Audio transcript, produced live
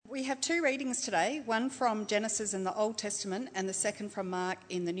have two readings today, one from Genesis in the Old Testament and the second from Mark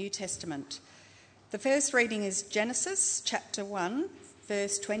in the New Testament. The first reading is Genesis chapter 1,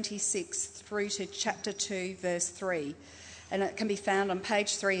 verse 26 through to chapter 2, verse 3. And it can be found on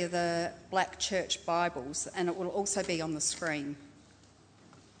page 3 of the Black Church Bibles, and it will also be on the screen.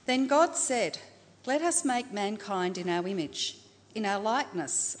 Then God said, "Let us make mankind in our image, in our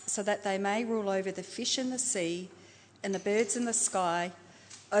likeness, so that they may rule over the fish in the sea and the birds in the sky,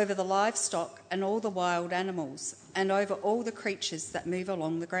 over the livestock and all the wild animals, and over all the creatures that move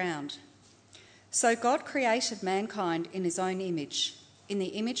along the ground." So God created mankind in his own image. In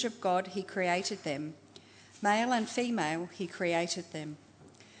the image of God he created them. Male and female he created them.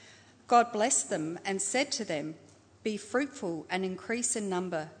 God blessed them and said to them, "Be fruitful and increase in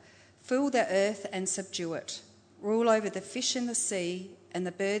number. Fill the earth and subdue it. Rule over the fish in the sea and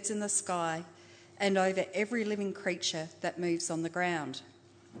the birds in the sky, and over every living creature that moves on the ground."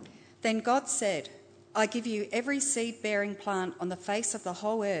 Then God said, "I give you every seed-bearing plant on the face of the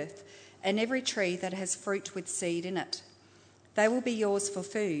whole earth, and every tree that has fruit with seed in it. They will be yours for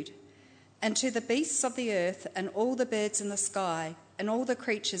food. And to the beasts of the earth and all the birds in the sky and all the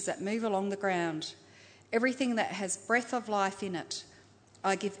creatures that move along the ground, everything that has breath of life in it,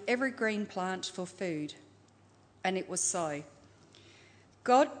 I give every green plant for food." And it was so.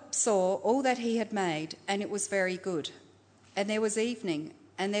 God saw all that he had made, and it was very good. And there was evening,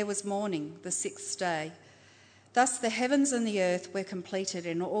 and there was morning, the sixth day. Thus the heavens and the earth were completed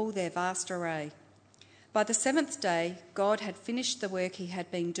in all their vast array. By the seventh day, God had finished the work he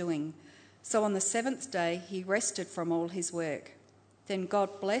had been doing. So on the seventh day, he rested from all his work. Then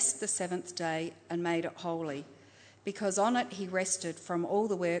God blessed the seventh day and made it holy, because on it he rested from all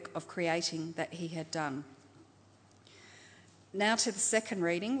the work of creating that he had done. Now to the second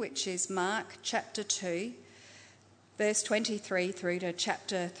reading, which is Mark chapter 2, verse 23 through to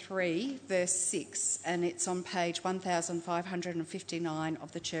chapter 3, verse 6, and it's on page 1559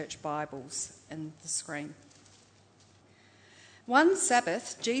 of the Church Bibles and the screen. One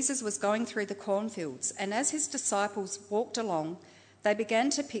Sabbath, Jesus was going through the cornfields, and as his disciples walked along, they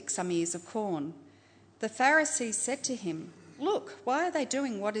began to pick some ears of corn. The Pharisees said to him, "Look, why are they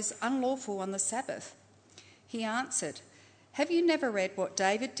doing what is unlawful on the Sabbath?" He answered, "Have you never read what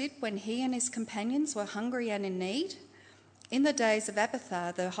David did when he and his companions were hungry and in need? In the days of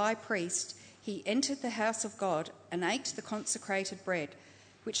Abiathar the high priest, he entered the house of God and ate the consecrated bread,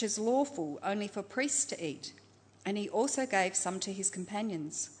 which is lawful only for priests to eat, and he also gave some to his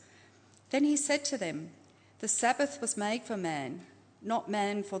companions. Then he said to them, 'The Sabbath was made for man, not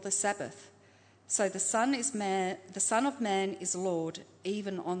man for the Sabbath. So the Son of Man is Lord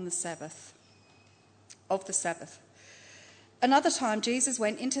even on the Sabbath, of the Sabbath.' Another time Jesus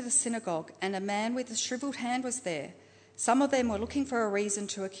went into the synagogue, and a man with a shriveled hand was there. Some of them were looking for a reason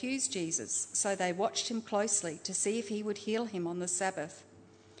to accuse Jesus, so they watched him closely to see if he would heal him on the Sabbath.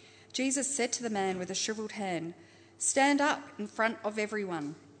 Jesus said to the man with the shriveled hand, 'Stand up in front of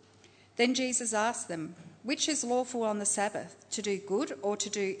everyone.' Then Jesus asked them, 'Which is lawful on the Sabbath, to do good or to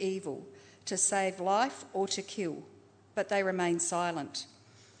do evil, to save life or to kill?' But they remained silent.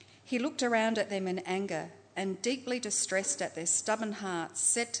 He looked around at them in anger and, deeply distressed at their stubborn hearts,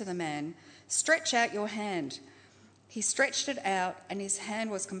 said to the man, 'Stretch out your hand.' He stretched it out, and his hand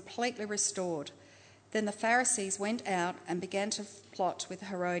was completely restored. Then the Pharisees went out and began to plot with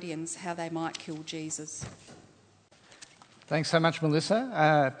Herodians how they might kill Jesus." Thanks so much,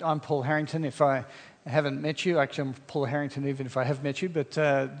 Melissa. I'm Paul Harrington. If I haven't met you, actually I'm Paul Harrington even if I have met you, but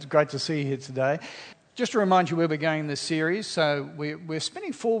it's great to see you here today. Just to remind you where we're going in this series, so we're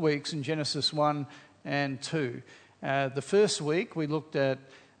spending 4 weeks in Genesis 1 and 2. The first week we looked at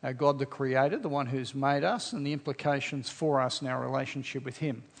God the Creator, the one who's made us, and the implications for us in our relationship with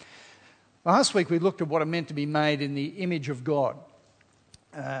him. Last week we looked at what it meant to be made in the image of God.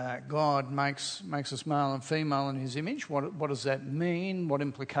 God makes us male and female in his image. What does that mean? What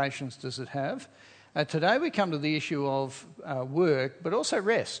implications does it have? Today we come to the issue of work, but also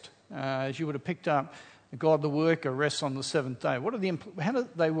rest. As you would have picked up, God the worker rests on the seventh day. How do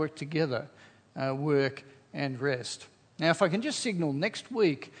they work together, work and rest? Now, if I can just signal, next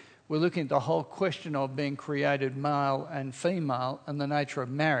week we're looking at the whole question of being created male and female and the nature of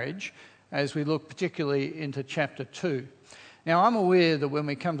marriage, as we look particularly into chapter 2. Now, I'm aware that when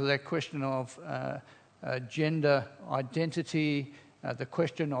we come to that question of gender identity, the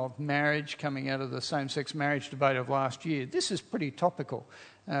question of marriage coming out of the same-sex marriage debate of last year, this is pretty topical.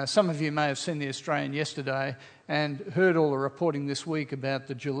 Some of you may have seen The Australian yesterday and heard all the reporting this week about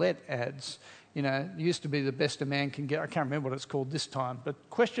the Gillette ads. You know, it used to be the best a man can get. I can't remember what it's called this time, but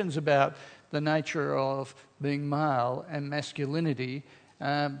questions about the nature of being male and masculinity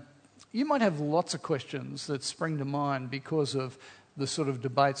you might have lots of questions that spring to mind because of the sort of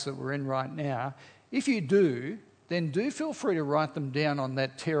debates that we're in right now. If you do, then do feel free to write them down on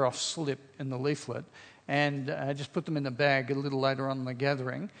that tear-off slip in the leaflet and just put them in the bag a little later on in the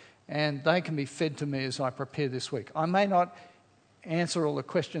gathering, and they can be fed to me as I prepare this week. I may not answer all the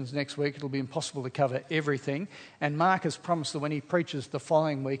questions next week. It'll be impossible to cover everything, and Mark has promised that when he preaches the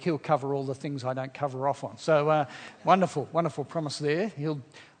following week, he'll cover all the things I don't cover off on. So wonderful promise there.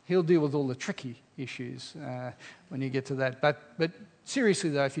 He'll deal with all the tricky issues when you get to that. But seriously,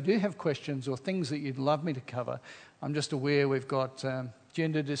 though, if you do have questions or things that you'd love me to cover, I'm just aware we've got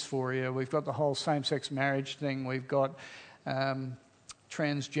gender dysphoria, we've got the whole same-sex marriage thing, we've got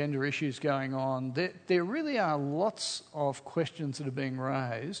transgender issues going on. There really are lots of questions that are being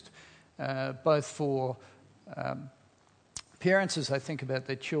raised, both for parents as they think about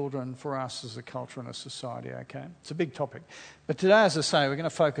their children, for us as a culture and a society, okay? It's a big topic. But today, as I say, we're going to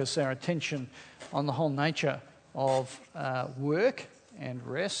focus our attention on the whole nature of work and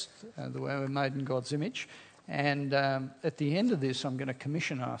rest, the way we're made in God's image. And at the end of this, I'm going to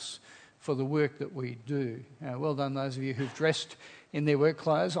commission us for the work that we do. Well done, those of you who've dressed in their work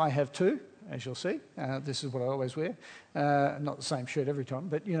clothes. I have too, as you'll see. This is what I always wear. Not the same shirt every time,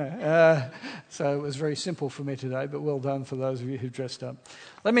 but, so it was very simple for me today, but well done for those of you who dressed up.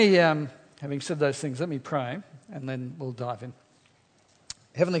 Let me, having said those things, let me pray, and then we'll dive in.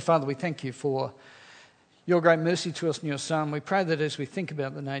 Heavenly Father, we thank you for your great mercy to us and your Son. We pray that as we think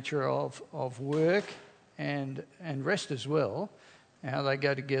about the nature of work and rest as well, how they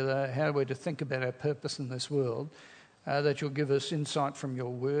go together, how we're to think about our purpose in this world, that you'll give us insight from your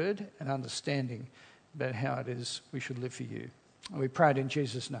word and understanding about how it is we should live for you. And we pray it in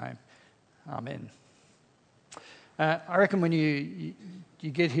Jesus' name. Amen. I reckon when you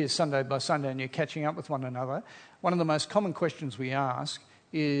get here Sunday by Sunday and you're catching up with one another, one of the most common questions we ask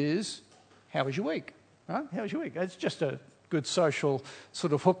is, how was your week? Right? How was your week? It's just a good social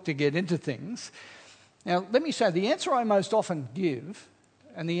sort of hook to get into things. Now, let me say, the answer I most often give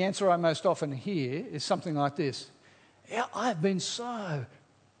and the answer I most often hear is something like this. Yeah, I've been so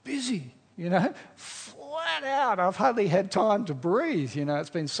busy, flat out. I've hardly had time to breathe, It's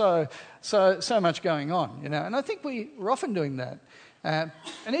been so much going on, And I think we're often doing that. And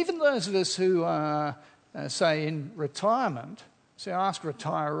even those of us who are, say, in retirement, I ask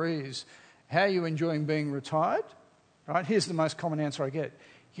retirees, how are you enjoying being retired? Right? Here's the most common answer I get.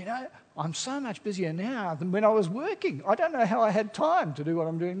 I'm so much busier now than when I was working. I don't know how I had time to do what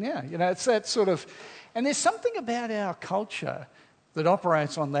I'm doing now. It's that sort of... And there's something about our culture that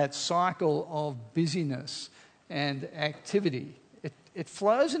operates on that cycle of busyness and activity. It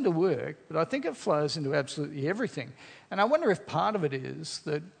flows into work, but I think it flows into absolutely everything. And I wonder if part of it is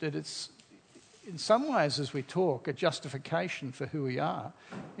that it's, in some ways, as we talk, a justification for who we are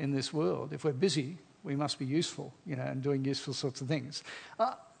in this world. If we're busy, we must be useful, and doing useful sorts of things.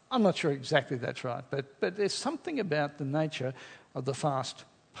 I'm not sure exactly that's right, but there's something about the nature of the fast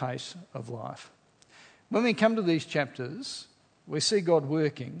pace of life. When we come to these chapters, we see God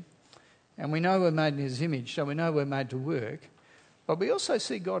working, and we know we're made in his image, so we know we're made to work, but we also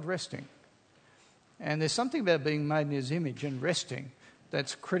see God resting. And there's something about being made in his image and resting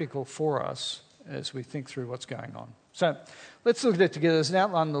that's critical for us as we think through what's going on. So let's look at it together. There's an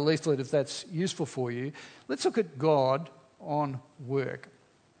outline in the leaflet if that's useful for you. Let's look at God on work.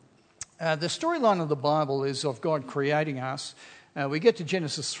 The storyline of the Bible is of God creating us. We get to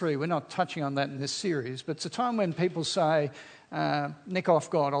Genesis 3. We're not touching on that in this series, but it's a time when people say, nick off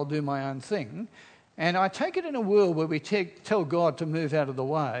God, I'll do my own thing. And I take it in a world where we tell God to move out of the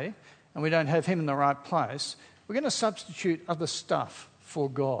way and we don't have him in the right place, we're going to substitute other stuff for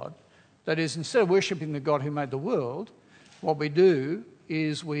God. That is, instead of worshipping the God who made the world, what we do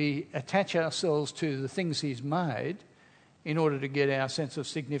is we attach ourselves to the things he's made in order to get our sense of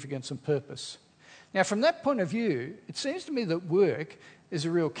significance and purpose. Now, from that point of view, it seems to me that work is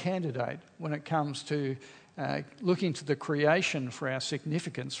a real candidate when it comes to looking to the creation for our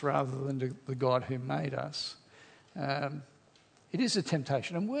significance rather than to the God who made us. It is a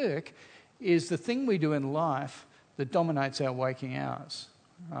temptation, and work is the thing we do in life that dominates our waking hours.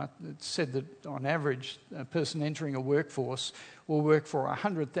 Right? It's said that on average, a person entering a workforce will work for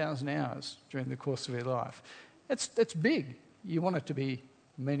 100,000 hours during the course of their life. That's big. You want it to be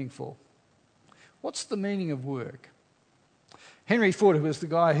meaningful. What's the meaning of work? Henry Ford, who was the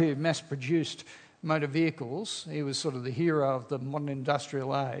guy who mass-produced motor vehicles, he was sort of the hero of the modern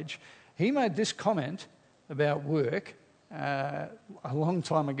industrial age, he made this comment about work a long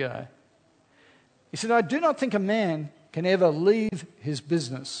time ago. He said, I do not think a man can ever leave his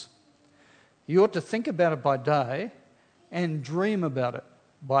business. He ought to think about it by day and dream about it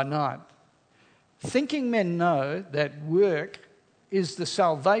by night. Thinking men know that work is the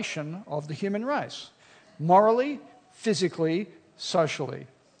salvation of the human race, morally, physically, socially.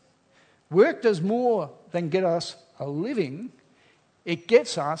 Work does more than get us a living, it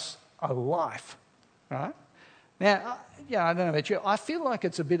gets us a life, right? Now, I don't know about you, I feel like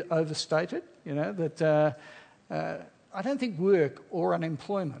it's a bit overstated, that I don't think work or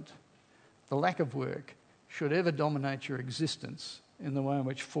unemployment, the lack of work, should ever dominate your existence in the way in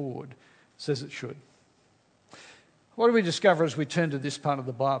which Ford says it should. What do we discover as we turn to this part of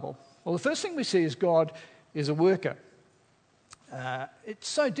the Bible? Well, the first thing we see is God is a worker. It's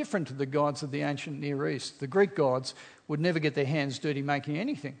so different to the gods of the ancient Near East. The Greek gods would never get their hands dirty making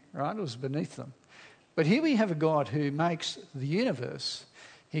anything, right? It was beneath them. But here we have a God who makes the universe.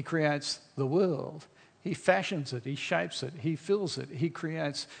 He creates the world. He fashions it. He shapes it. He fills it. He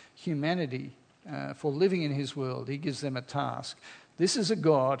creates humanity for living in his world. He gives them a task. This is a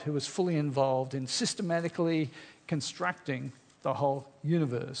God who is fully involved in systematically constructing the whole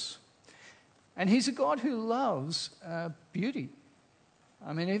universe. And he's a God who loves beauty.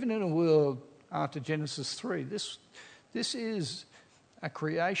 I mean, even in a world after Genesis 3, this is a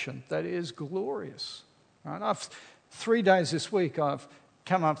creation that is glorious. Right? 3 days this week I've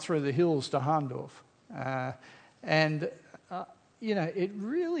come up through the hills to Harndorf. It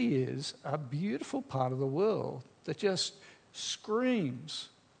really is a beautiful part of the world that just screams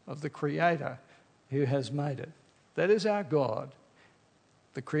of the Creator who has made it. That is our God.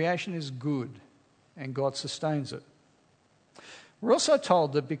 The creation is good and God sustains it. We're also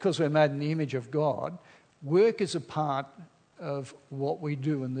told that because we're made in the image of God, work is a part of what we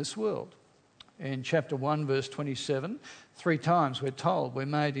do in this world. In chapter 1, verse 27, 3 times we're told we're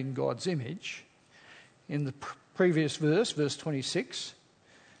made in God's image. In the previous verse, verse 26,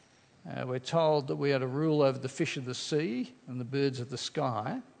 we're told that we are to rule over the fish of the sea and the birds of the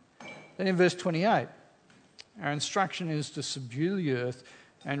sky. Then in verse 28, our instruction is to subdue the earth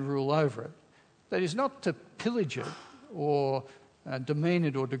and rule over it. That is not to pillage it or demean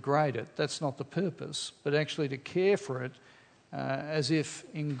it or degrade it. That's not the purpose, but actually to care for it as if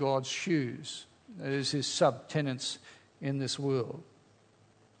in God's shoes. That is his subtenants in this world.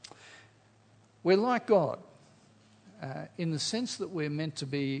 We're like God in the sense that we're meant to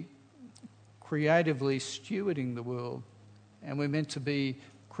be creatively stewarding the world, and we're meant to be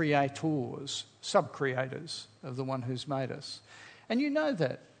creators, sub-creators of the one who's made us. And you know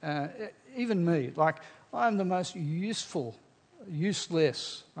that, even me, like I'm the most useless,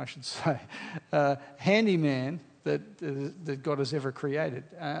 I should say, handyman that God has ever created.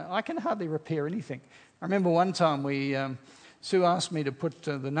 I can hardly repair anything. I remember one time Sue asked me to put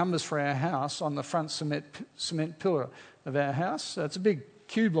the numbers for our house on the front cement pillar of our house. It's a big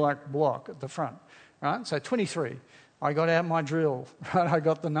cube-like block at the front, right? So 23. I got out my drill, right? I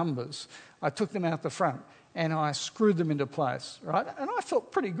got the numbers. I took them out the front and I screwed them into place, right? And I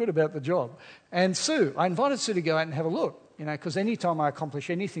felt pretty good about the job. And I invited Sue to go out and have a look, because any time I accomplish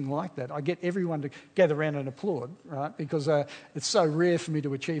anything like that, I get everyone to gather around and applaud, right? Because it's so rare for me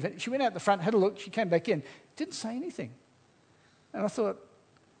to achieve it. She went out the front, had a look, she came back in, didn't say anything. And I said,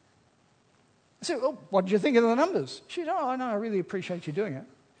 well, what did you think of the numbers? She said, no, I really appreciate you doing it.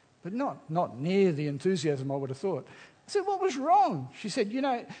 But not near the enthusiasm I would have thought. I said, what was wrong? She said,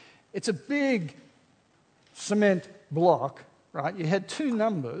 it's a big cement block, right? You had 2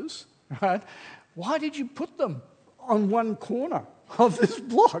 numbers, right? Why did you put them on one corner of this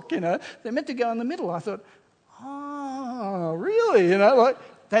block? They're meant to go in the middle. I thought, oh, really?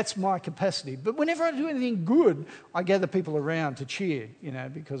 That's my capacity. But whenever I do anything good, I gather people around to cheer,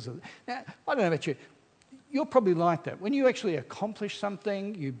 because of it. Now, I don't know about you. You're probably like that. When you actually accomplish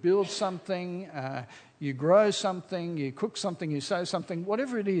something, you build something, you grow something, you cook something, you sow something,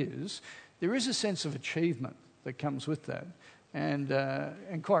 whatever it is, there is a sense of achievement that comes with that.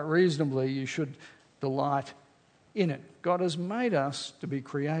 And quite reasonably, you should delight in it. God has made us to be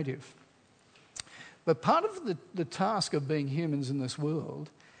creative. But part of the task of being humans in this world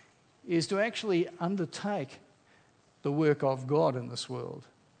is to actually undertake the work of God in this world.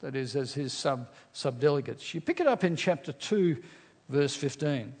 That is, as his subdelegates. You pick it up in chapter 2, verse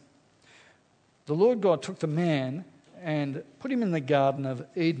 15. The Lord God took the man and put him in the Garden of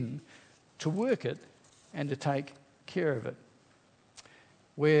Eden to work it and to take care of it.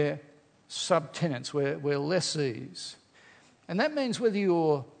 We're subtenants, we're lessees. And that means whether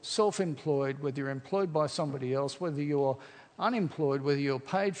you're self-employed, whether you're employed by somebody else, whether you're unemployed, whether you're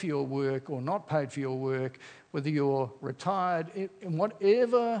paid for your work or not paid for your work, whether you're retired, in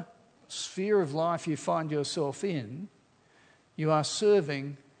whatever sphere of life you find yourself in, you are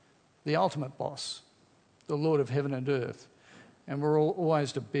serving the ultimate boss, the Lord of heaven and earth. And we're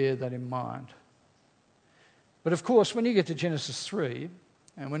always to bear that in mind. But of course, when you get to Genesis 3,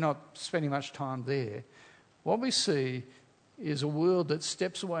 and we're not spending much time there, what we see is a world that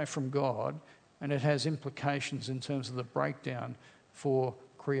steps away from God, and it has implications in terms of the breakdown for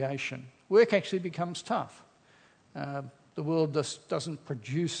creation. Work actually becomes tough. The world just doesn't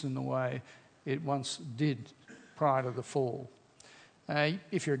produce in the way it once did prior to the fall.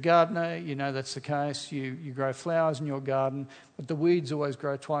 If you're a gardener, you know that's the case. You grow flowers in your garden, but the weeds always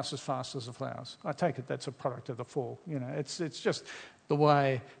grow twice as fast as the flowers. I take it that's a product of the fall. It's just the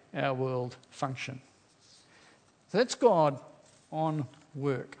way our world functions. So that's God on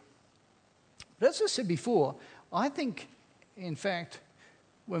work. But as I said before, I think, in fact,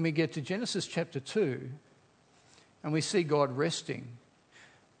 when we get to Genesis chapter 2 and we see God resting,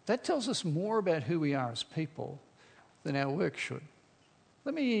 that tells us more about who we are as people than our work should.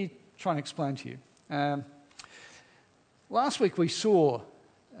 Let me try and explain to you. Last week we saw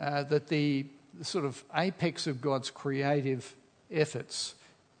that the sort of apex of God's creative efforts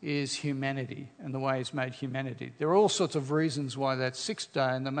is humanity and the way He's made humanity. There are all sorts of reasons why that sixth day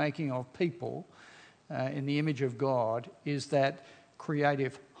and the making of people in the image of God is that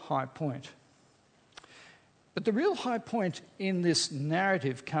creative high point. But the real high point in this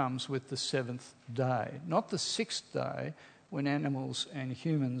narrative comes with the seventh day, not the sixth day when animals and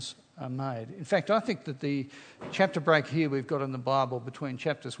humans are made. In fact, I think that the chapter break here we've got in the Bible between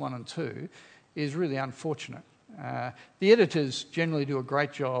chapters 1 and 2 is really unfortunate. The editors generally do a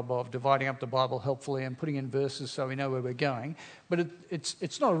great job of dividing up the Bible helpfully and putting in verses so we know where we're going, but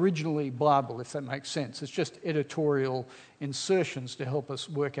it's not originally Bible, if that makes sense. It's just editorial insertions to help us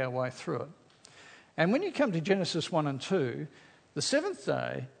work our way through it. And when you come to Genesis 1 and 2, the seventh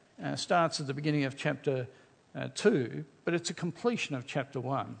day starts at the beginning of chapter 2, but it's a completion of chapter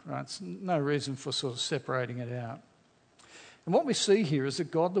 1, right? It's no reason for sort of separating it out. And what we see here is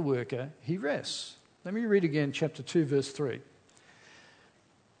that God the worker, He rests. Let me read again chapter 2, verse 3.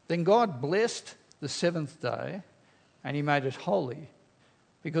 Then God blessed the seventh day, and He made it holy,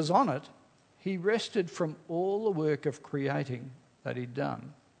 because on it He rested from all the work of creating that He'd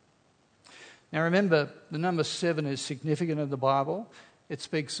done. Now remember, the number 7 is significant in the Bible. It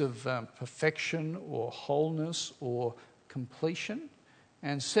speaks of perfection or wholeness or completion.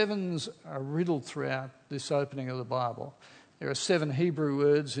 And sevens are riddled throughout this opening of the Bible. There are 7 Hebrew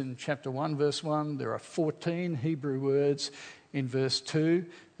words in chapter 1, verse 1. There are 14 Hebrew words in verse 2.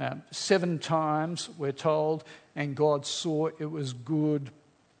 7 times, we're told, and God saw it was good.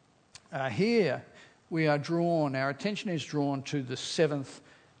 Here we are drawn, our attention is drawn to the seventh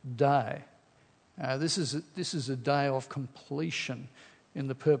day. This is a day of completion in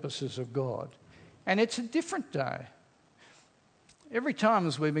the purposes of God. And it's a different day. Every time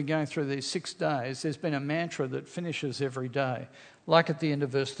as we've been going through these 6 days, there's been a mantra that finishes every day, like at the end of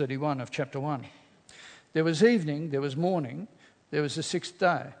verse 31 of chapter 1. There was evening, there was morning, there was the 6th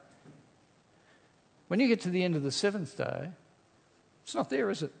day. When you get to the end of the 7th day, it's not there,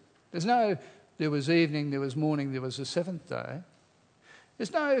 is it? There's no, there was evening, there was morning, there was the 7th day.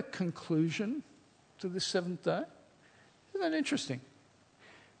 There's no conclusion to this 7th day. Isn't that interesting?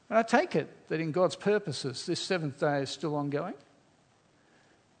 And I take it that in God's purposes, this 7th day is still ongoing.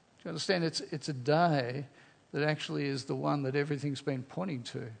 Do you understand? It's a day that actually is the one that everything's been pointing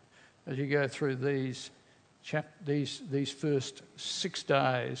to as you go through these first 6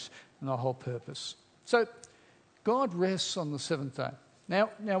 days and the whole purpose. So God rests on the 7th day. Now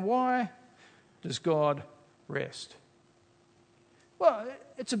why does God rest? Well,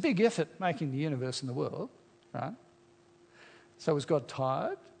 it's a big effort making the universe and the world, right? So was God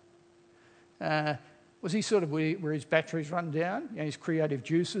tired? Was he sort of where his batteries run down? His creative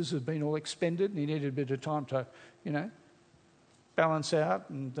juices have been all expended and he needed a bit of time to, balance out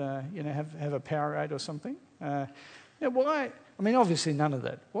and, have a Powerade or something? Why? I mean, obviously none of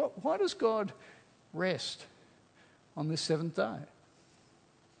that. Why does God rest on this 7th day?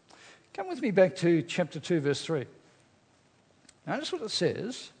 Come with me back to chapter 2, verse 3. Notice what it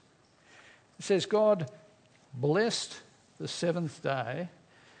says. It says, God blessed the 7th day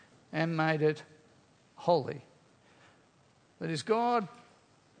and made it holy. That is, God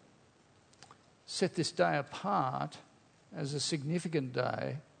set this day apart as a significant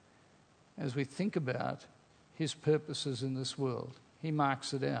day as we think about His purposes in this world. He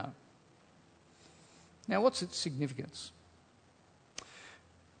marks it out. Now, what's its significance?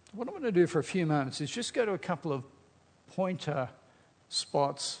 What I'm going to do for a few moments is just go to a couple of pointer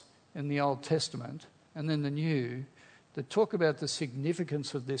spots in the Old Testament and then the New that talk about the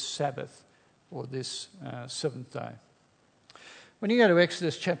significance of this Sabbath or this 7th day. When you go to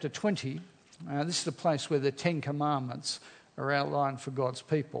Exodus chapter 20, this is the place where the 10 Commandments are outlined for God's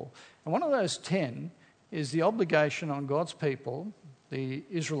people. And one of those 10 is the obligation on God's people, the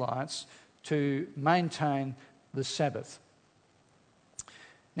Israelites, to maintain the Sabbath.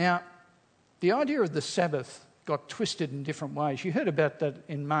 Now, the idea of the Sabbath got twisted in different ways. You heard about that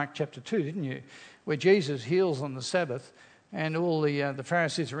in Mark chapter 2, didn't you? Where Jesus heals on the Sabbath, and all the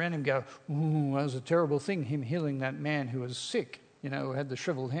Pharisees around him go, "Ooh, that was a terrible thing, him healing that man who was sick, who had the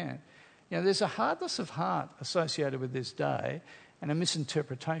shriveled hand." There's a hardness of heart associated with this day and a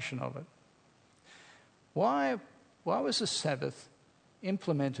misinterpretation of it. Why was the Sabbath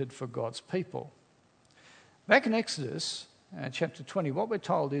implemented for God's people? Back in Exodus chapter 20, what we're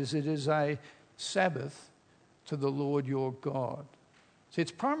told is it is a Sabbath to the Lord your God. So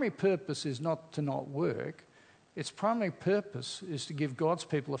its primary purpose is not to not work. Its primary purpose is to give God's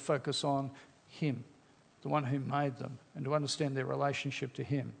people a focus on Him, the one who made them, and to understand their relationship to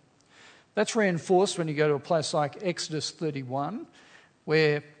Him. That's reinforced when you go to a place like Exodus 31,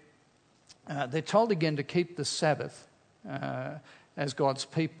 where they're told again to keep the Sabbath as God's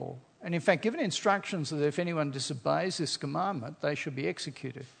people. And in fact, given instructions that if anyone disobeys this commandment, they should be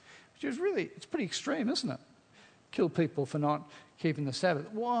executed. Which is it's pretty extreme, isn't it? Kill people for not keeping the Sabbath.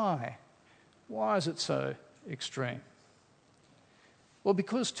 Why? Why is it so extreme? Well,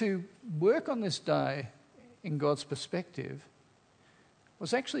 because to work on this day in God's perspective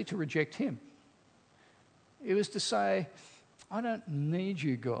was actually to reject Him. It was to say, I don't need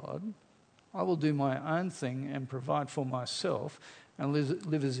you, God. I will do my own thing and provide for myself and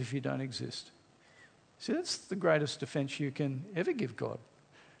live as if you don't exist. See, that's the greatest defence you can ever give God,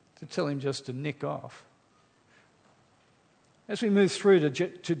 to tell Him just to nick off. As we move through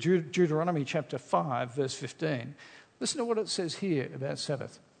to Deuteronomy chapter 5, verse 15, listen to what it says here about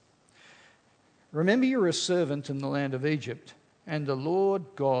Sabbath. Remember you were a servant in the land of Egypt, and the Lord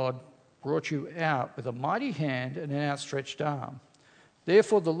God brought you out with a mighty hand and an outstretched arm.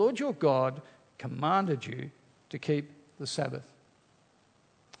 Therefore the Lord your God commanded you to keep the Sabbath.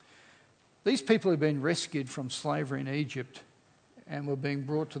 These people had been rescued from slavery in Egypt and were being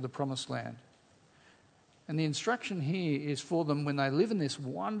brought to the promised land. And the instruction here is for them, when they live in this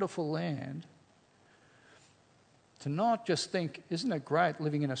wonderful land, to not just think, isn't it great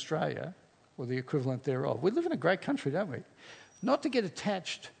living in Australia, or the equivalent thereof. We live in a great country, don't we? Not to get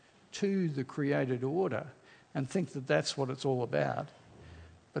attached to the created order and think that that's what it's all about,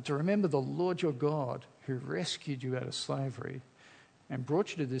 but to remember the Lord your God who rescued you out of slavery and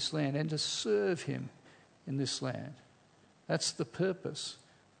brought you to this land, and to serve Him in this land. That's the purpose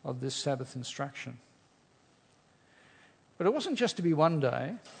of this Sabbath instruction. But it wasn't just to be one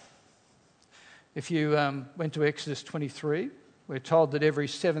day. If you went to Exodus 23, we're told that every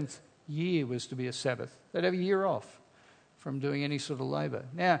 7th year was to be a Sabbath. They'd have a year off from doing any sort of labour.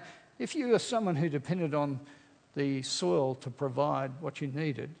 Now, if you were someone who depended on the soil to provide what you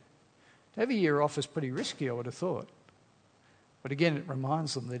needed, to have a year off is pretty risky, I would have thought. But again, it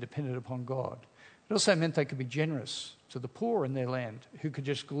reminds them they depended upon God. It also meant they could be generous to the poor in their land, who could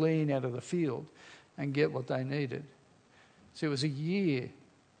just glean out of the field and get what they needed. So it was a year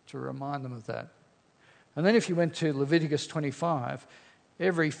to remind them of that. And then if you went to Leviticus 25,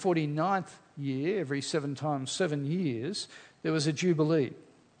 every 49th year, every 7 times 7 years, there was a jubilee.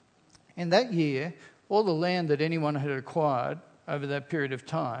 In that year, all the land that anyone had acquired over that period of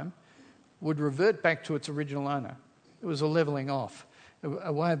time would revert back to its original owner. It was a levelling off,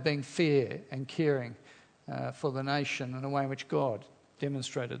 a way of being fair and caring for the nation, and a way in which God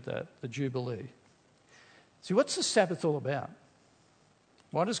demonstrated that, the jubilee. See, what's the Sabbath all about?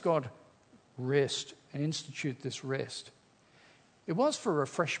 Why does God rest and institute this rest? It was for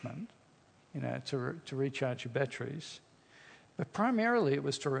refreshment, to recharge your batteries, but primarily it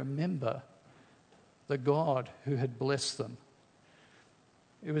was to remember the God who had blessed them.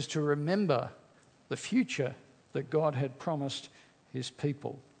 It was to remember the future that God had promised His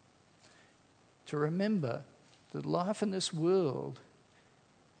people. To remember that life in this world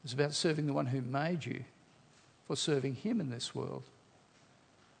is about serving the one who made you, for serving Him in this world.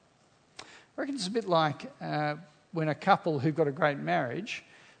 I reckon it's a bit like when a couple who've got a great marriage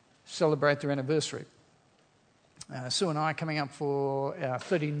celebrate their anniversary. Sue and I are coming up for our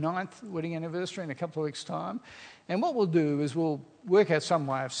 39th wedding anniversary in a couple of weeks' time. And what we'll do is we'll work out some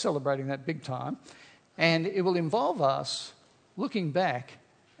way of celebrating that big time. And it will involve us looking back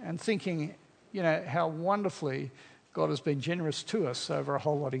and thinking, how wonderfully God has been generous to us over a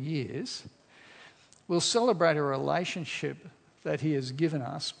whole lot of years. We'll celebrate a relationship that He has given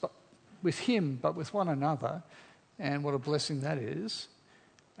us, but with Him, but with one another, and what a blessing that is.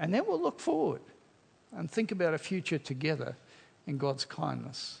 And then we'll look forward and think about a future together in God's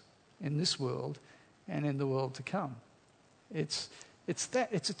kindness in this world and in the world to come. It's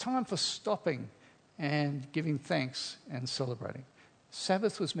a time for stopping and giving thanks and celebrating.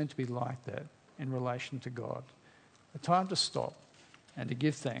 Sabbath was meant to be like that in relation to God. A time to stop and to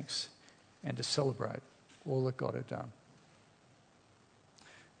give thanks and to celebrate all that God had done.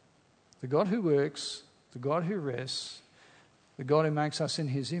 The God who works, the God who rests, the God who makes us in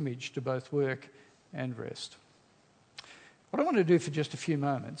his image to both work and rest. What I want to do for just a few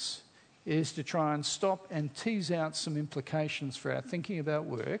moments is to try and stop and tease out some implications for our thinking about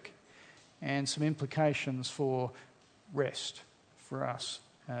work and some implications for rest for us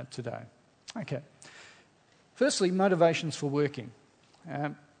today. Okay. Firstly, motivations for working.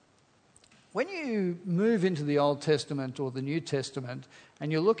 When you move into the Old Testament or the New Testament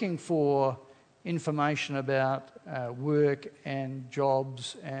and you're looking for information about work and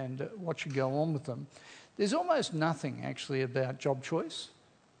jobs and what should go on with them, there's almost nothing actually about job choice.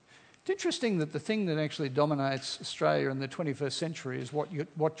 It's interesting that the thing that actually dominates Australia in the 21st century is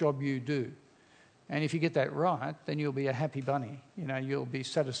what job you do. And if you get that right, then you'll be a happy bunny. You know, you'll be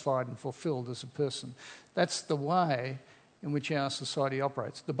satisfied and fulfilled as a person. That's the way in which our society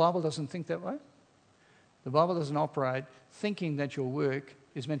operates. The Bible doesn't think that way. The Bible doesn't operate thinking that your work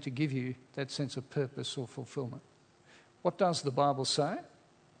is meant to give you that sense of purpose or fulfillment. What does the Bible say?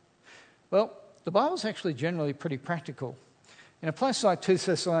 Well, the Bible's actually generally pretty practical. In a place like 2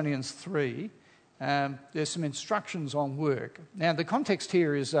 Thessalonians 3, there's some instructions on work. Now, the context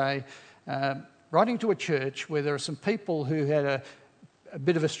here is writing to a church where there are some people who had a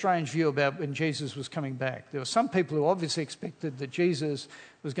bit of a strange view about when Jesus was coming back. There were some people who obviously expected that Jesus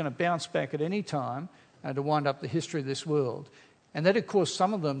was going to bounce back at any time to wind up the history of this world. And that had caused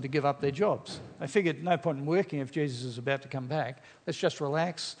some of them to give up their jobs. They figured no point in working if Jesus is about to come back. Let's just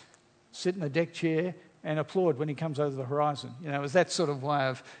relax, sit in a deck chair and applaud when he comes over the horizon. You know, it was that sort of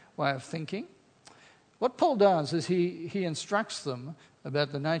way of thinking. What Paul does is he instructs them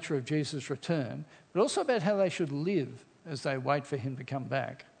about the nature of Jesus' return, but also about how they should live as they wait for him to come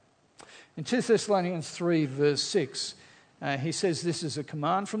back. In 2 Thessalonians 3, verse 6, he says this is a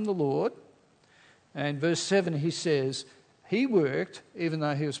command from the Lord. And verse 7, he says, he worked, even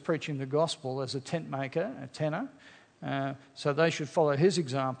though he was preaching the gospel, as a tent maker, a tanner, so they should follow his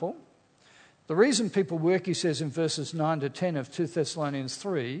example. The reason people work, he says in verses 9 to 10 of 2 Thessalonians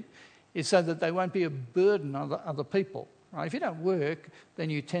 3, is so that they won't be a burden on other people. Right? If you don't work, then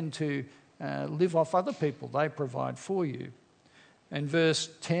you tend to live off other people. They provide for you. In verse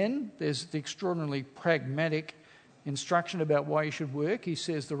 10, there's the extraordinarily pragmatic instruction about why you should work. He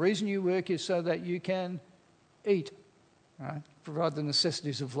says the reason you work is so that you can eat, right? Provide the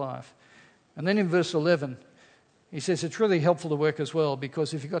necessities of life. And then in verse 11, he says it's really helpful to work as well,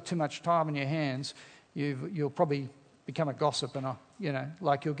 because if you've got too much time in your hands, you'll probably become a gossip and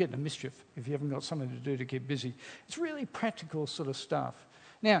you'll get into mischief if you haven't got something to do to keep busy. It's really practical sort of stuff.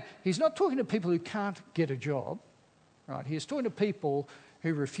 Now, he's not talking to people who can't get a job, right? He's talking to people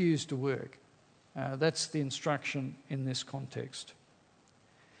who refuse to work. That's the instruction in this context.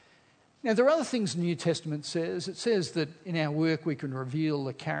 Now, there are other things the New Testament says. It says that in our work we can reveal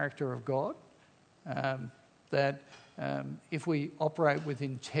the character of God, that if we operate with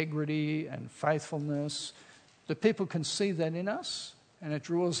integrity and faithfulness, that people can see that in us, and it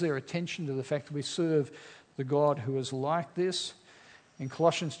draws their attention to the fact that we serve the God who is like this. In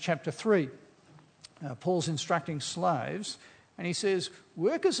Colossians chapter 3, Paul's instructing slaves, and he says,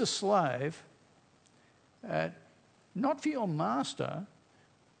 work as a slave, not for your master,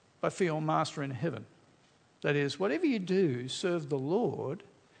 but for your master in heaven. That is, whatever you do, serve the Lord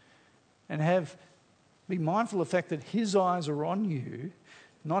and be mindful of the fact that his eyes are on you,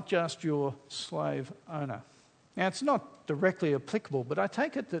 not just your slave owner. Now, it's not directly applicable, but I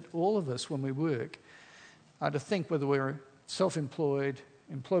take it that all of us, when we work, are to think whether we're self-employed,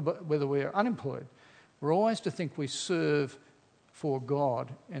 whether we're unemployed. We're always to think we serve for God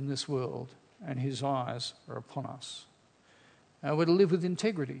in this world, and his eyes are upon us. We're to live with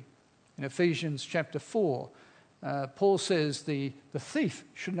integrity. In Ephesians chapter 4, Paul says the thief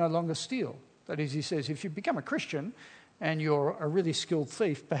should no longer steal. That is, he says, if you become a Christian and you're a really skilled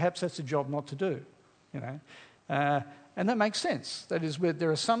thief, perhaps that's a job not to do, you know. And that makes sense. That is, where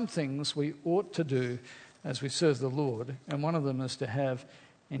there are some things we ought to do as we serve the Lord, and one of them is to have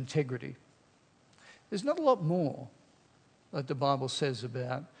integrity. There's not a lot more that the Bible says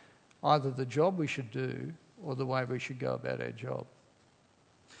about either the job we should do or the way we should go about our job.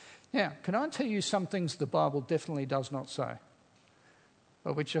 Now, can I tell you some things the Bible definitely does not say,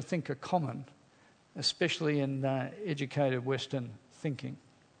 but which I think are common, especially in educated Western thinking?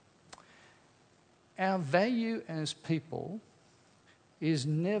 Our value as people is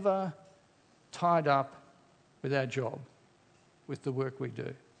never tied up with our job. with the work we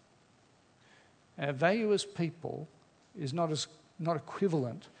do. Our value as people is not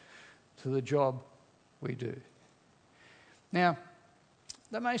equivalent to the job we do. Now,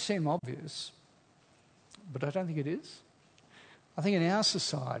 that may seem obvious, but I don't think it is. I think in our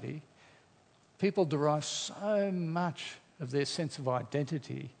society, people derive so much of their sense of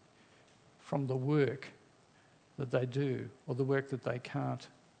identity from the work that they do or the work that they can't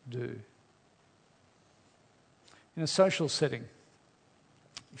do. In a social setting,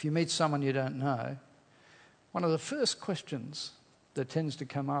 if you meet someone you don't know, one of the first questions that tends to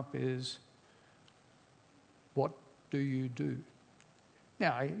come up is, what do you do?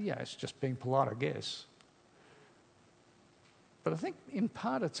 Now, yeah, it's just being polite, I guess. But I think in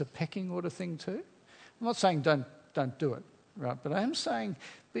part it's a pecking order thing too. I'm not saying don't do it, right? But I am saying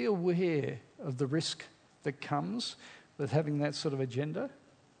be aware of the risk that comes with having that sort of agenda.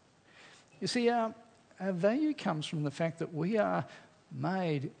 You see, our value comes from the fact that we are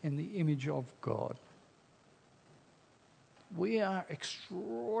made in the image of God. We are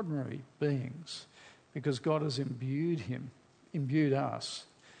extraordinary beings because God has imbued us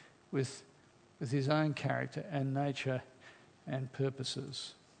with his own character and nature and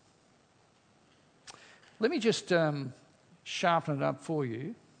purposes. Let me just sharpen it up for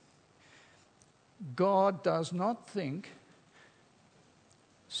you. God does not think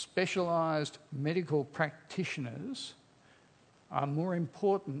specialised medical practitioners are more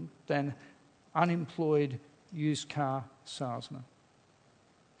important than unemployed used car salesmen.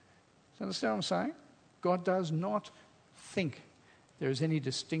 Do you understand what I'm saying? God does not think there is any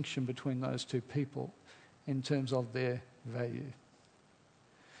distinction between those two people in terms of their value.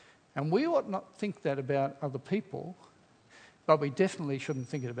 And we ought not think that about other people, but we definitely shouldn't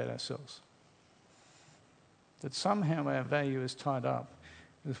think it about ourselves. That somehow our value is tied up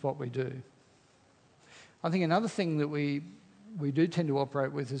with what we do. I think another thing that we do tend to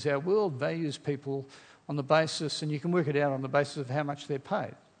operate with is our world values people on the basis, and you can work it out on the basis of how much they're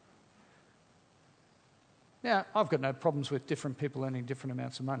paid. Now, I've got no problems with different people earning different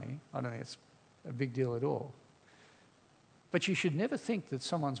amounts of money. I don't think it's a big deal at all. But you should never think that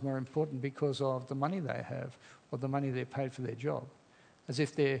someone's more important because of the money they have or the money they're paid for their job, as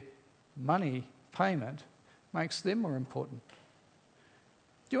if their money payment makes them more important.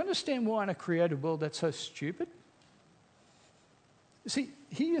 Do you understand why in a created world that's so stupid? You see,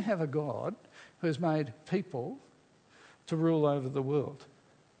 here you have a God who has made people to rule over the world.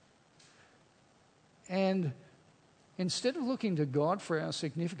 And instead of looking to God for our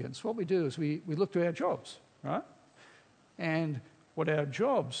significance, what we do is we look to our jobs, right? And what our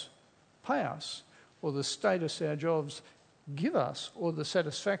jobs pay us, or the status our jobs give us, or the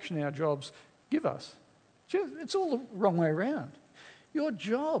satisfaction our jobs give us. It's all the wrong way around. Your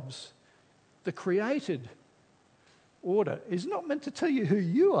jobs, the created order, is not meant to tell you who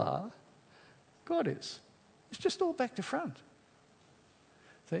you are. God is. It's just all back to front.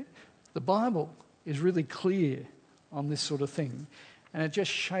 See? The Bible is really clear on this sort of thing, and it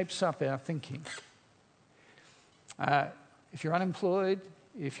just shapes up our thinking. If you're unemployed,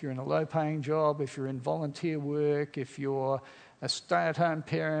 if you're in a low-paying job, if you're in volunteer work, if you're a stay-at-home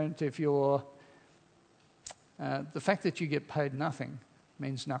parent, if you're... the fact that you get paid nothing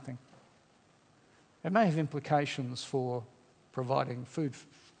means nothing. It may have implications for providing food,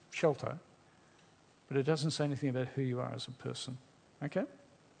 shelter, but it doesn't say anything about who you are as a person. Okay?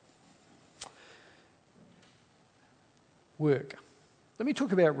 Work. Let me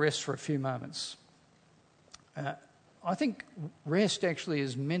talk about rest for a few moments. I think rest actually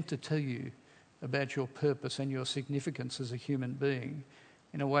is meant to tell you about your purpose and your significance as a human being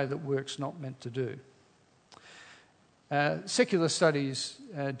in a way that work's not meant to do. Secular studies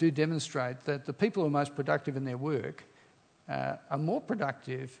do demonstrate that the people who are most productive in their work are more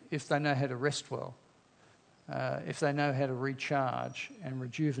productive if they know how to rest well, if they know how to recharge and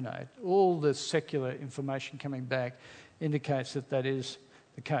rejuvenate. All the secular information coming back indicates that that is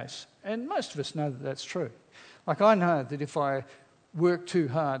the case. And most of us know that that's true. Like, I know that if I work too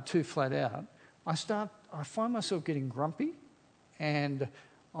hard, too flat out, I find myself getting grumpy, and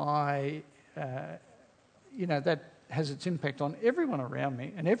that has its impact on everyone around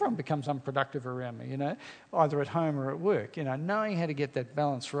me, and everyone becomes unproductive around me, either at home or at work. Knowing how to get that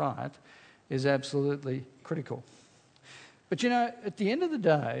balance right is absolutely critical. But, at the end of the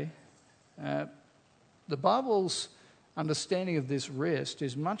day, the Bible's understanding of this rest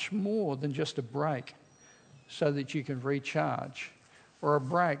is much more than just a break so that you can recharge, or a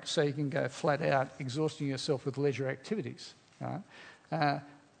break so you can go flat out, exhausting yourself with leisure activities. Right?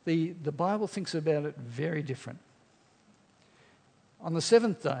 The Bible thinks about it very different. On the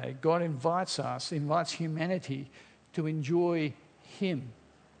seventh day, God invites humanity to enjoy him.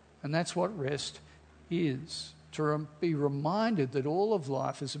 And that's what rest is, to be reminded that all of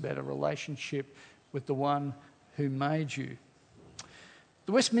life is about a relationship with the one who made you.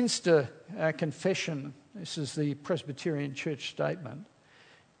 The Westminster Confession, this is the Presbyterian Church statement,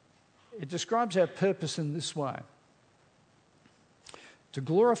 it describes our purpose in this way: to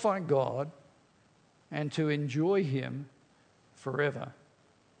glorify God and to enjoy him forever.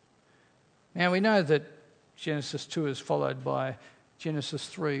 Now we know that Genesis 2 is followed by Genesis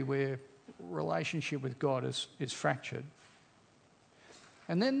 3, where relationship with God is fractured.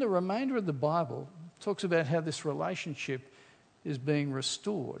 And then the remainder of the Bible talks about how this relationship is being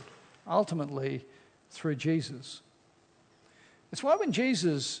restored, ultimately through Jesus. It's why when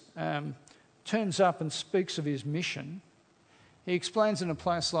Jesus turns up and speaks of his mission, he explains in a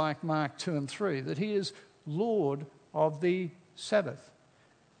place like Mark 2 and 3 that he is Lord of the Sabbath.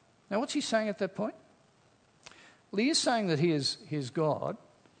 Now, what's he saying at that point? Well, he is saying that he is God.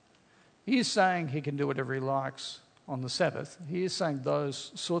 He is saying he can do whatever he likes on the Sabbath. He is saying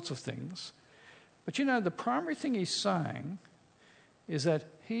those sorts of things. But you know, the primary thing he's saying is that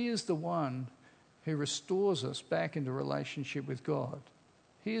he is the one who restores us back into relationship with God.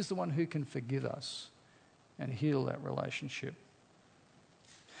 He is the one who can forgive us and heal that relationship.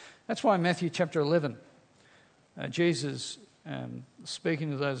 That's why in Matthew chapter 11, Jesus,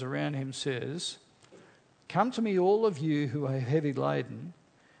 speaking to those around him, says, "Come to me, all of you who are heavy laden,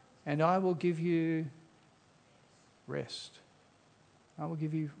 and I will give you rest." I will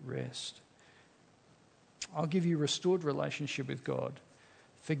give you rest. I'll give you restored relationship with God,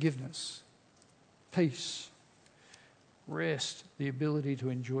 forgiveness, peace, rest, the ability to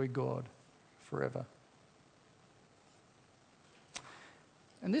enjoy God forever.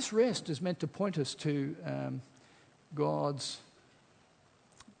 And this rest is meant to point us to God's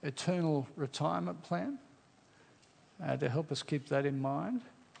eternal retirement plan, to help us keep that in mind.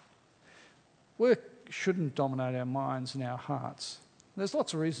 Work shouldn't dominate our minds and our hearts. There's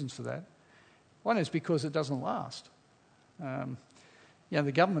lots of reasons for that. One is because it doesn't last.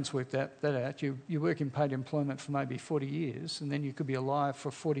 The government's worked that out. You work in paid employment for maybe 40 years, and then you could be alive for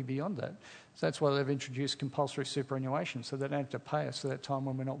 40 beyond that. So that's why they've introduced compulsory superannuation, so they don't have to pay us for that time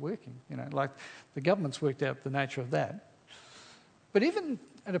when we're not working. The government's worked out the nature of that. But even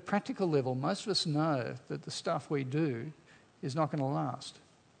at a practical level, most of us know that the stuff we do is not going to last.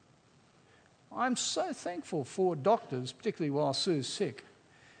 I'm so thankful for doctors, particularly while Sue's sick.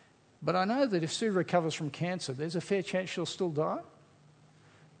 But I know that if Sue recovers from cancer, there's a fair chance she'll still die.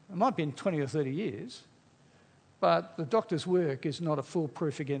 It might be in 20 or 30 years, but the doctor's work is not a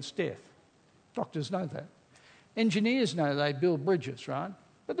foolproof against death. Doctors know that. Engineers know they build bridges, right?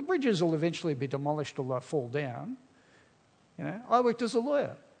 But the bridges will eventually be demolished or they'll fall down. I worked as a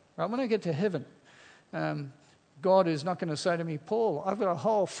lawyer. Right? When I get to heaven, God is not going to say to me, "Paul, I've got a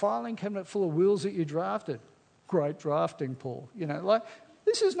whole filing cabinet full of wills that you drafted." Great drafting, Paul.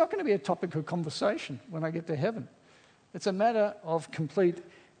 This is not going to be a topic of conversation when I get to heaven. It's a matter of complete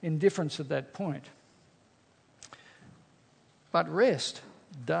indifference at that point. But rest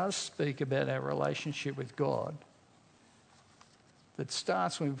does speak about our relationship with God that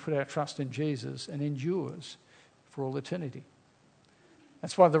starts when we put our trust in Jesus and endures for all eternity.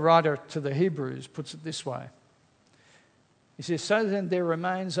 That's why the writer to the Hebrews puts it this way. He says, "So then there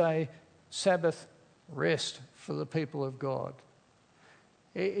remains a Sabbath rest for the people of God."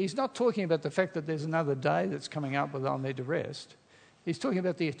 He's not talking about the fact that there's another day that's coming up where they'll need to rest. He's talking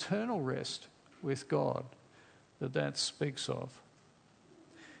about the eternal rest with God that speaks of.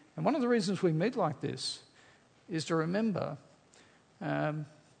 And one of the reasons we meet like this is to remember that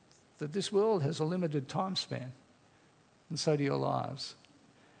this world has a limited time span, and so do your lives.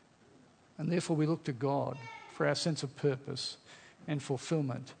 And therefore we look to God for our sense of purpose and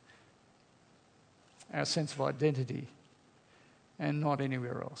fulfillment, our sense of identity, and not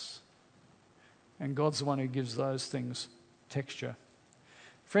anywhere else. And God's the one who gives those things texture.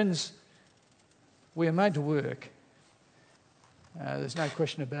 Friends, we are made to work. There's no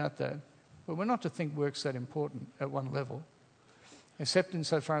question about that. But we're not to think work's that important at one level, except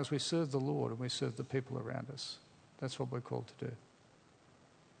insofar as we serve the Lord and we serve the people around us. That's what we're called to do.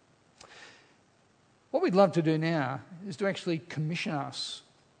 What we'd love to do now is to actually commission us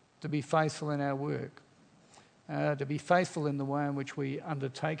to be faithful in our work, to be faithful in the way in which we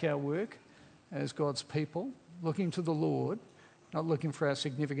undertake our work as God's people, looking to the Lord, not looking for our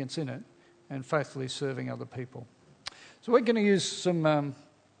significance in it, and faithfully serving other people. So we're going to use some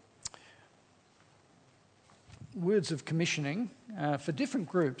words of commissioning for different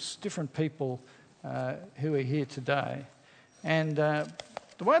groups, different people who are here today. And the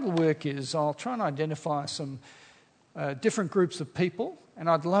way it'll work is I'll try and identify some different groups of people, and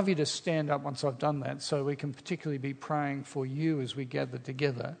I'd love you to stand up once I've done that so we can particularly be praying for you as we gather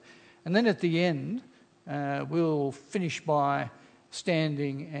together. And then at the end, we'll finish by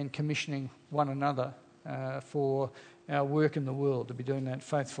standing and commissioning one another for our work in the world, to be doing that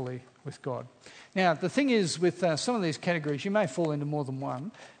faithfully with God. Now, the thing is, with some of these categories, you may fall into more than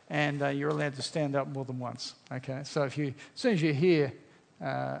one, and you're allowed to stand up more than once. Okay, so as soon as you hear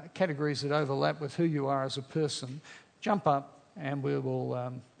categories that overlap with who you are as a person, jump up and we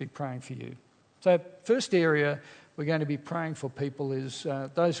will be praying for you. So first area we're going to be praying for people is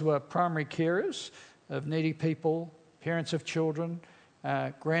those who are primary carers of needy people, parents of children,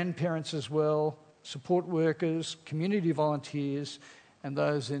 grandparents as well, support workers, community volunteers, and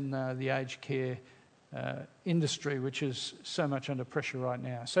those in the aged care industry, which is so much under pressure right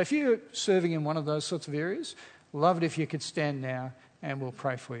now. So if you're serving in one of those sorts of areas, love it if you could stand now and we'll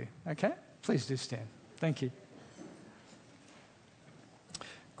pray for you. Okay? Please do stand. Thank you.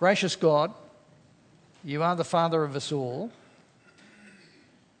 Gracious God, you are the Father of us all,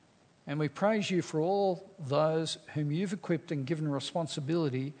 and we praise you for all those whom you've equipped and given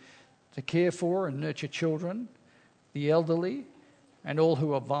responsibility to care for and nurture children, the elderly, and all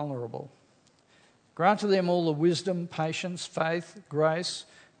who are vulnerable. Grant to them all the wisdom, patience, faith, grace,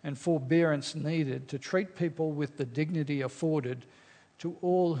 and forbearance needed to treat people with the dignity afforded to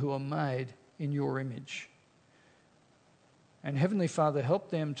all who are made in your image. And Heavenly Father,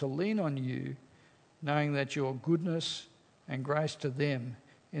 help them to lean on you, knowing that your goodness and grace to them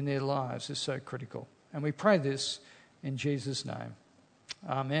in their lives is so critical. And we pray this in Jesus' name.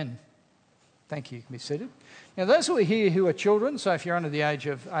 Amen. Thank you. You can be seated. Now, those who are here who are children, so if you're under the age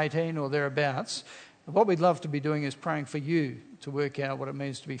of 18 or thereabouts, what we'd love to be doing is praying for you to work out what it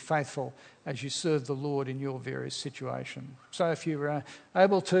means to be faithful as you serve the Lord in your various situations. So if you're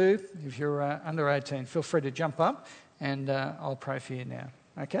able to, if you're under 18, feel free to jump up and I'll pray for you now.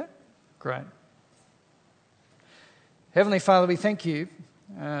 Okay? Great. Heavenly Father, we thank you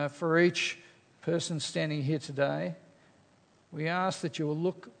for each person standing here today. We ask that you will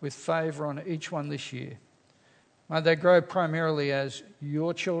look with favour on each one this year. May they grow primarily as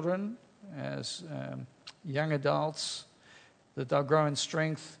your children, as young adults, that they'll grow in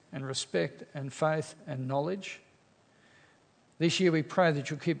strength and respect and faith and knowledge. This year we pray that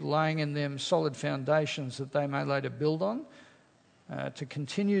you'll keep laying in them solid foundations that they may later build on, to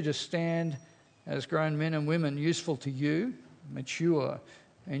continue to stand as grown men and women useful to you, mature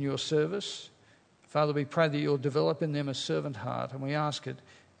in your service. Father, we pray that you'll develop in them a servant heart, and we ask it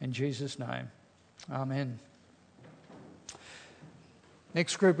in Jesus' name. Amen.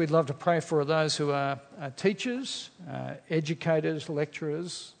 Next group we'd love to pray for are those who are teachers, educators,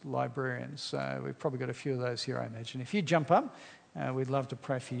 lecturers, librarians. So we've probably got a few of those here, I imagine. If you jump up, we'd love to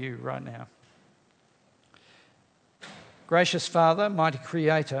pray for you right now. Gracious Father, mighty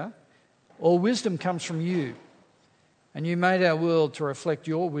Creator, all wisdom comes from you, and you made our world to reflect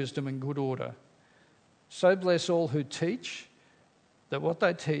your wisdom and good order. So bless all who teach, that what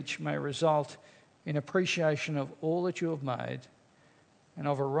they teach may result in appreciation of all that you have made and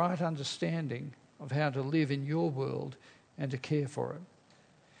of a right understanding of how to live in your world and to care for it.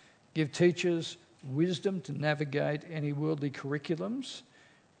 Give teachers wisdom to navigate any worldly curriculums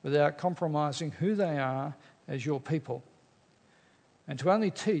without compromising who they are as your people, and to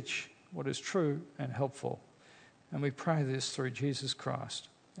only teach what is true and helpful. And we pray this through Jesus Christ,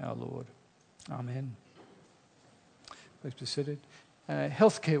 our Lord. Amen. Please be seated.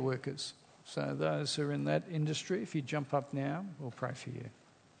 Healthcare workers. So those who are in that industry, if you jump up now, we'll pray for you.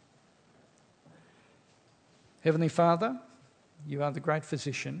 Heavenly Father, you are the great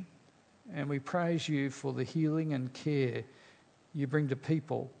physician, and we praise you for the healing and care you bring to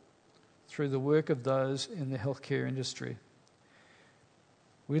people through the work of those in the healthcare industry.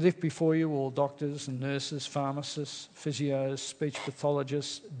 We lift before you all doctors and nurses, pharmacists, physios, speech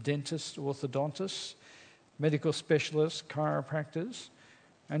pathologists, dentists, orthodontists, medical specialists, chiropractors,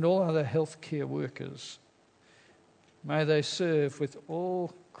 and all other healthcare workers. May they serve with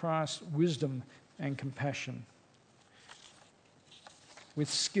all Christ's wisdom and compassion, with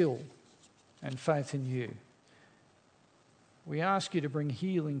skill and faith in you. We ask you to bring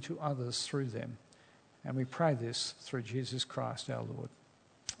healing to others through them, and we pray this through Jesus Christ our Lord.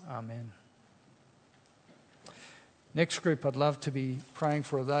 Amen. Next group I'd love to be praying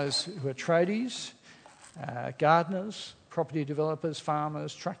for those who are tradies, gardeners, property developers,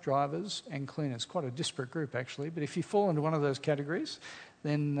 farmers, truck drivers and cleaners. Quite a disparate group actually, but if you fall into one of those categories,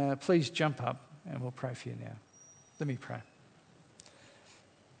 then please jump up and we'll pray for you now. Let me pray.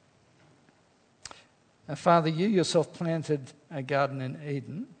 Father, you yourself planted a garden in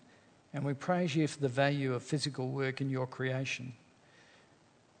Eden and we praise you for the value of physical work in your creation.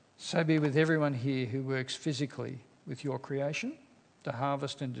 So be with everyone here who works physically with your creation to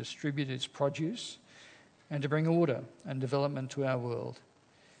harvest and distribute its produce and to bring order and development to our world.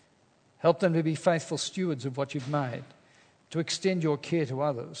 Help them to be faithful stewards of what you've made, to extend your care to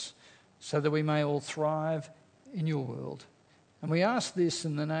others so that we may all thrive in your world. And we ask this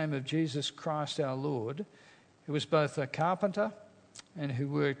in the name of Jesus Christ our Lord, who was both a carpenter and who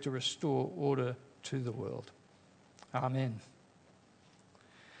worked to restore order to the world. Amen.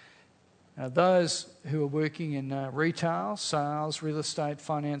 Those who are working in retail, sales, real estate,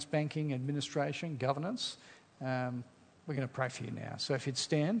 finance, banking, administration, governance, we're going to pray for you now. So if you'd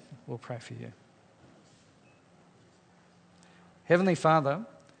stand, we'll pray for you. Heavenly Father,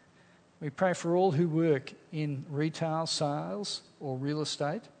 we pray for all who work in retail, sales or real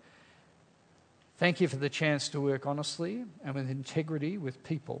estate. Thank you for the chance to work honestly and with integrity with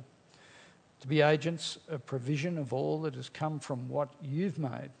people, to be agents of provision of all that has come from what you've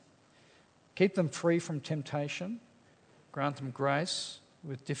made. Keep them free from temptation. Grant them grace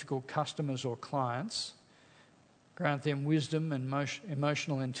with difficult customers or clients. Grant them wisdom and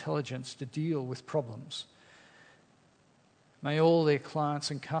emotional intelligence to deal with problems. May all their clients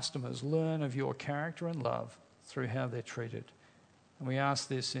and customers learn of your character and love through how they're treated. And we ask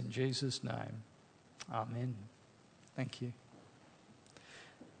this in Jesus' name. Amen. Thank you.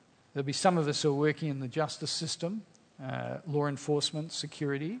 There'll be some of us who are working in the justice system, law enforcement,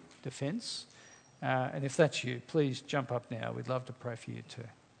 security, defence. And if that's you, please jump up now. We'd love to pray for you too.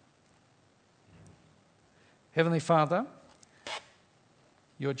 Heavenly Father,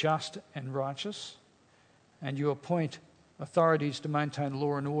 you're just and righteous, and you appoint authorities to maintain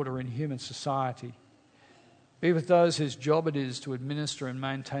law and order in human society. Be with those whose job it is to administer and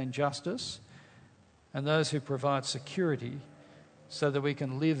maintain justice, and those who provide security so that we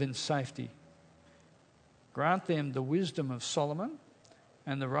can live in safety. Grant them the wisdom of Solomon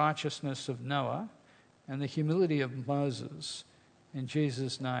and the righteousness of Noah and the humility of Moses. In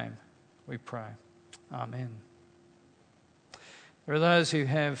Jesus' name we pray. Amen. There are those who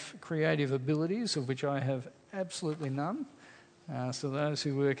have creative abilities, of which I have absolutely none. So those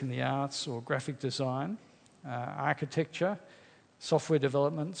who work in the arts or graphic design, architecture, software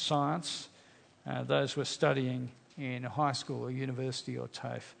development, science, those who are studying in high school or university or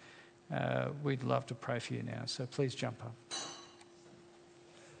TAFE, we'd love to pray for you now. So please jump up.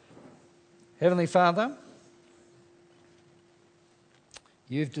 Heavenly Father,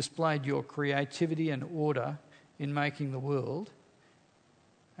 you've displayed your creativity and order in making the world,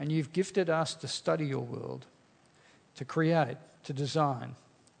 and you've gifted us to study your world, to create, to design.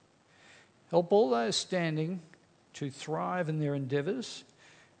 Help all those standing to thrive in their endeavours,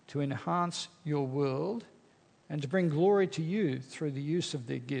 to enhance your world, and to bring glory to you through the use of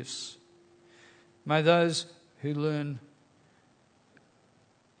their gifts. May those who learn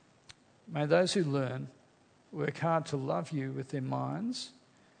work hard to love you with their minds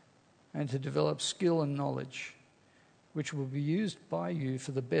and to develop skill and knowledge, which will be used by you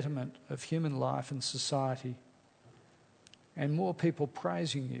for the betterment of human life and society, and more people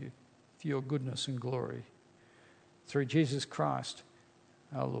praising you for your goodness and glory. Through Jesus Christ,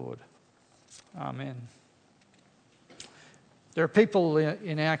 our Lord. Amen. There are people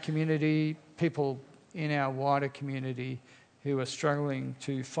in our community, people in our wider community who are struggling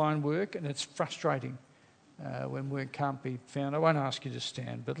to find work, and it's frustrating when work can't be found. I won't ask you to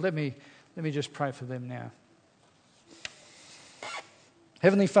stand, but let me just pray for them now.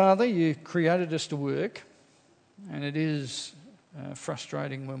 Heavenly Father, you created us to work, and it is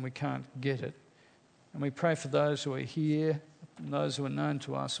frustrating when we can't get it. And we pray for those who are here, and those who are known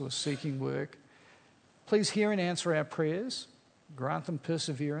to us who are seeking work. Please hear and answer our prayers. Grant them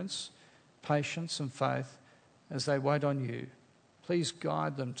perseverance, patience and faith as they wait on you. Please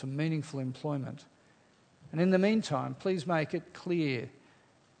guide them to meaningful employment. And in the meantime, please make it clear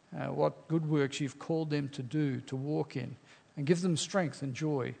what good works you've called them to do, to walk in, and give them strength and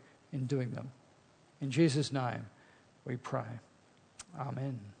joy in doing them. In Jesus' name we pray.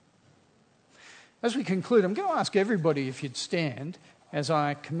 Amen. As we conclude, I'm going to ask everybody if you'd stand as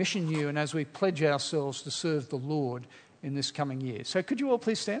I commission you and as we pledge ourselves to serve the Lord in this coming year. So could you all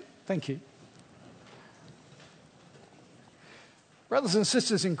please stand? Thank you. Brothers and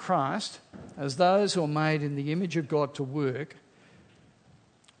sisters in Christ, as those who are made in the image of God to work,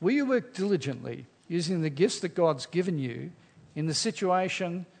 will you work diligently using the gifts that God's given you in the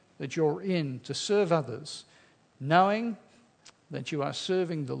situation that you're in to serve others, knowing that you are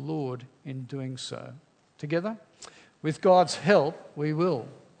serving the Lord in doing so? Together, with God's help, we will.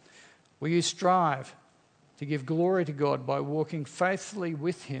 Will you strive to give glory to God by walking faithfully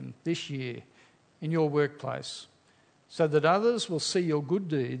with him this year in your workplace, so that others will see your good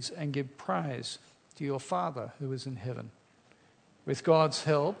deeds and give praise to your Father who is in heaven. With God's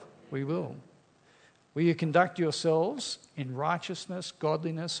help, we will. Will you conduct yourselves in righteousness,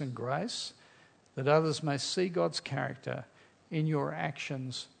 godliness and grace, that others may see God's character in your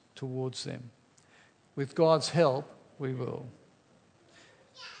actions towards them? With God's help, we will.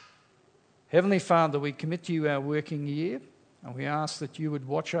 Heavenly Father, we commit to you our working year, and we ask that you would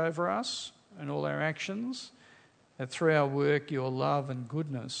watch over us and all our actions, that through our work your love and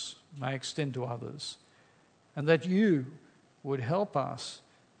goodness may extend to others, and that you would help us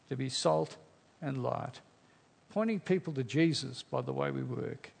to be salt and light, pointing people to Jesus by the way we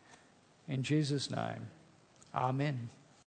work. In Jesus' name, amen.